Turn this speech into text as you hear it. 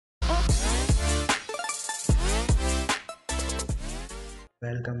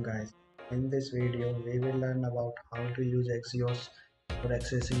Welcome guys. In this video, we will learn about how to use Axios for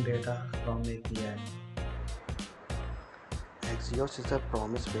accessing data from API. Axios is a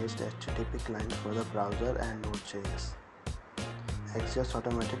promise-based HTTP client for the browser and Node.js. Axios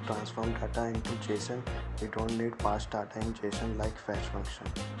automatically transforms data into JSON. We don't need parse data in JSON like fetch function.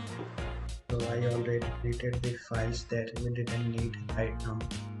 So I already created the files that we didn't need right now.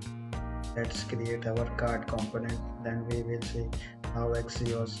 Let's create our card component, then we will see how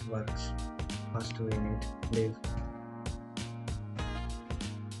Axios works. First we need div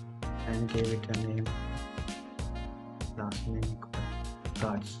and give it a name, last name equal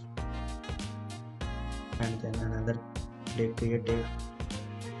cards, and then another div create div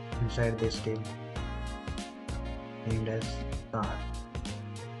inside this div named as card,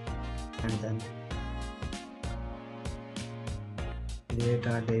 and then create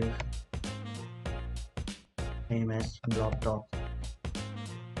a div name as blob top,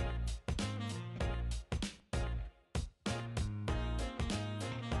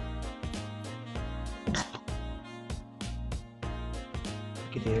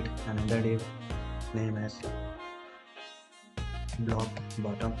 create another div name as blob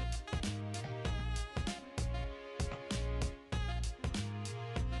bottom,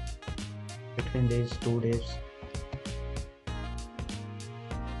 between these two divs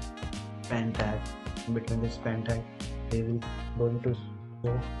span tag. Between this span tag we will going to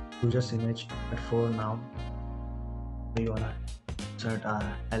show user's image, but for now we wanna insert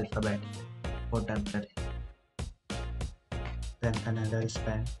our alphabet for temporary. Then another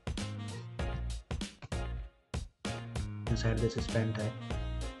span. Inside this span tag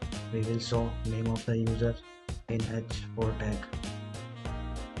we will show name of the user in h4 tag.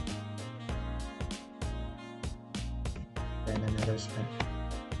 Then another span.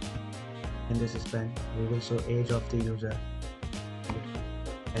 In this span we will show age of the user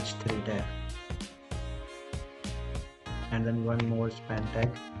h3 tag, and then one more span tag.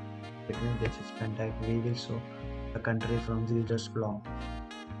 Between this span tag we will show the country from the user's blog.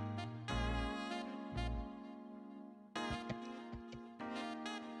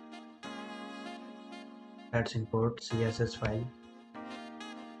 Let's import CSS file.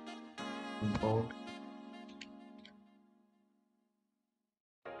 Import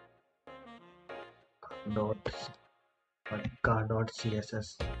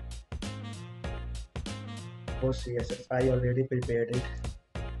car.css. For CSS I already prepared it,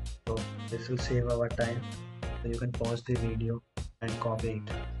 so this will save our time. So you can pause the video and copy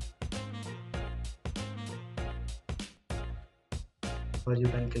it, or you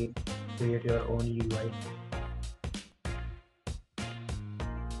can create your own UI.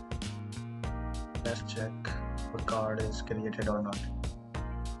 Let's check if card is created or not.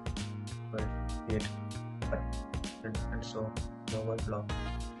 But create and so lower block.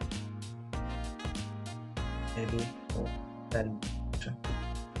 Maybe then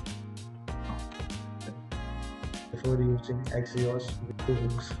before using Axios with two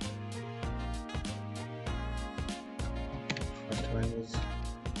hooks. First one is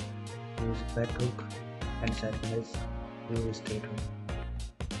use back hook and second is use straight hook.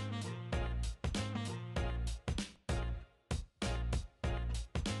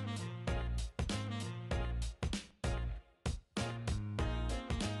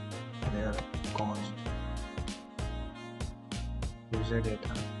 There const user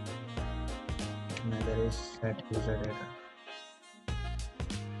data, another is set user data.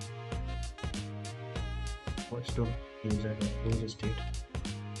 What's to user state.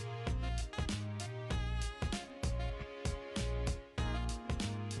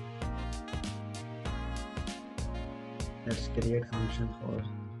 Let's create function for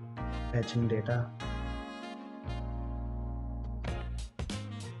fetching data.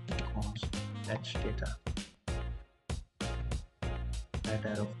 Const fetch data. That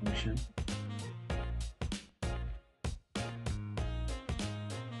arrow function.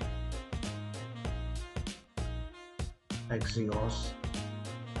 Axios.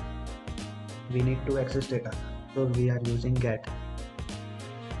 We need to access data, so we are using get.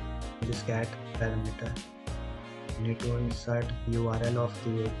 This get parameter, we need to insert URL of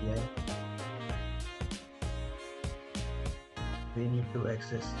the API. We need to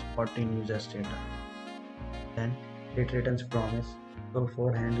access 14 users data. Then it returns promise. So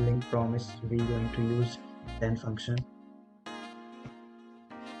for handling promise we are going to use then function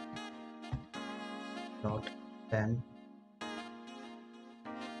dot then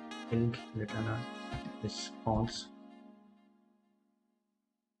will return a response.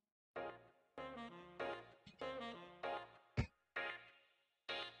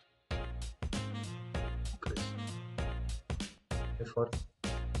 Before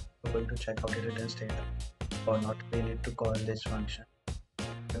going to check out it returns data or not, we need to call this function.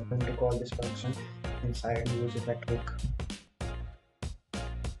 We're going to call this function inside use effect hook.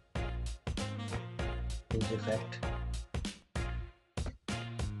 Use effect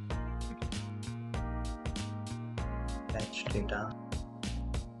fetch data.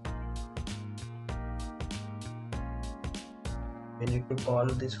 We need to call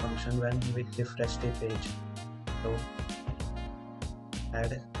this function when we refresh the page. So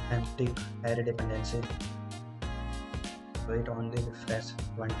add empty array dependency. So it only refresh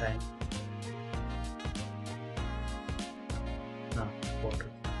one time. Now go to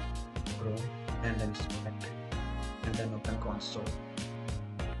Chrome and then select and then open console.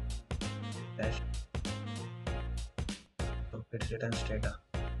 Dash. So it returns data.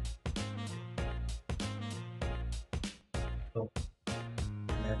 So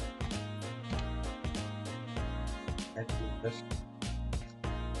let users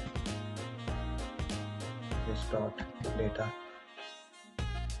this dot data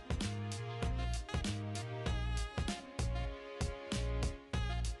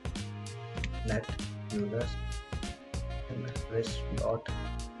let users this dot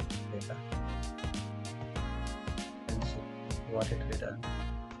data and see what it returns.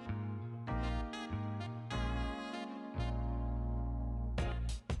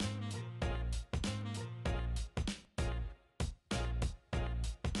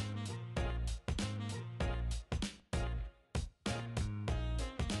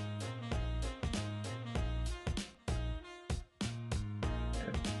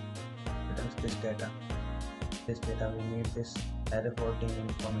 This data. This data we need this array 14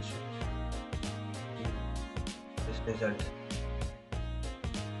 information. This result.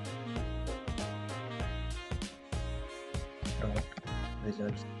 Dot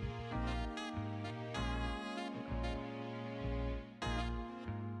results.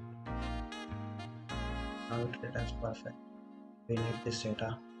 Now it returns perfect. We need this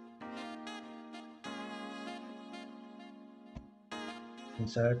data.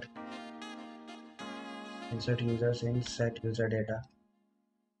 Insert users in set user data.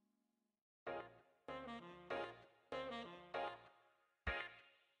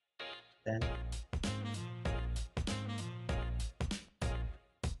 Then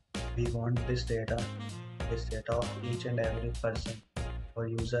we want this data of each and every person or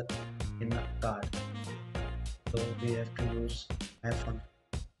user in a card. So we have to use f1.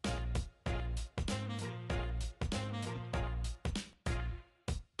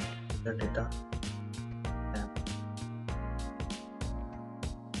 The data.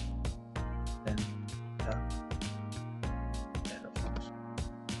 Then the arrow function.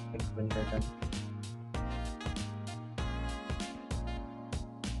 It will return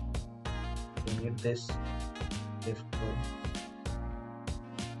we need this if true.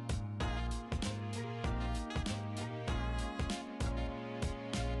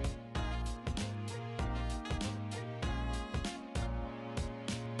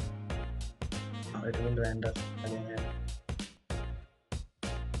 Now it will render again.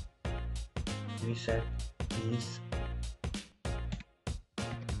 We set these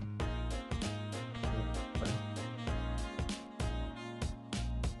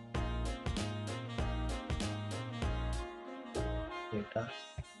data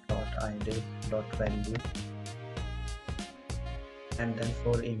dot id dot value and then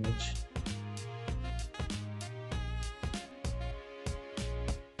for image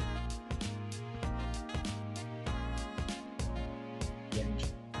png.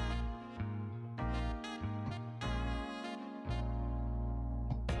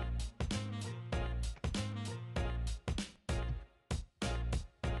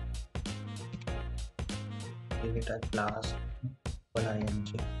 Give it a class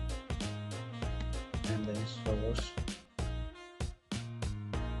ing and then source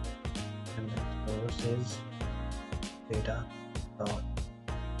and then source is data dot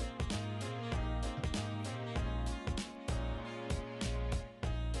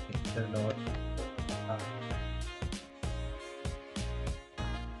picture dot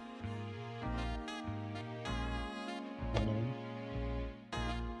name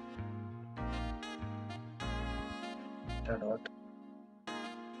data dot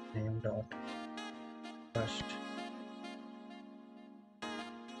name dot first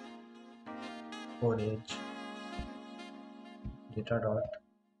for age data dot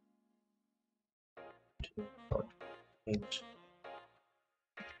dot age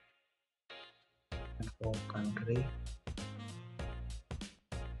and for country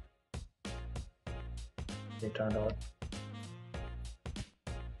data dot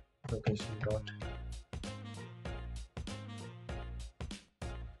location dot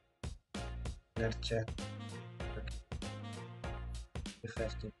Let's check.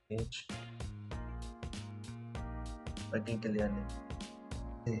 Refresh the page. Working clearly.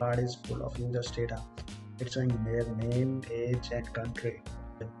 The card is full of users' data. It's showing their name, age, and country.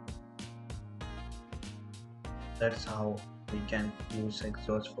 That's how we can use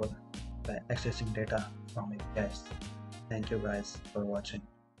Axios for accessing data from APIs. Thank you guys for watching.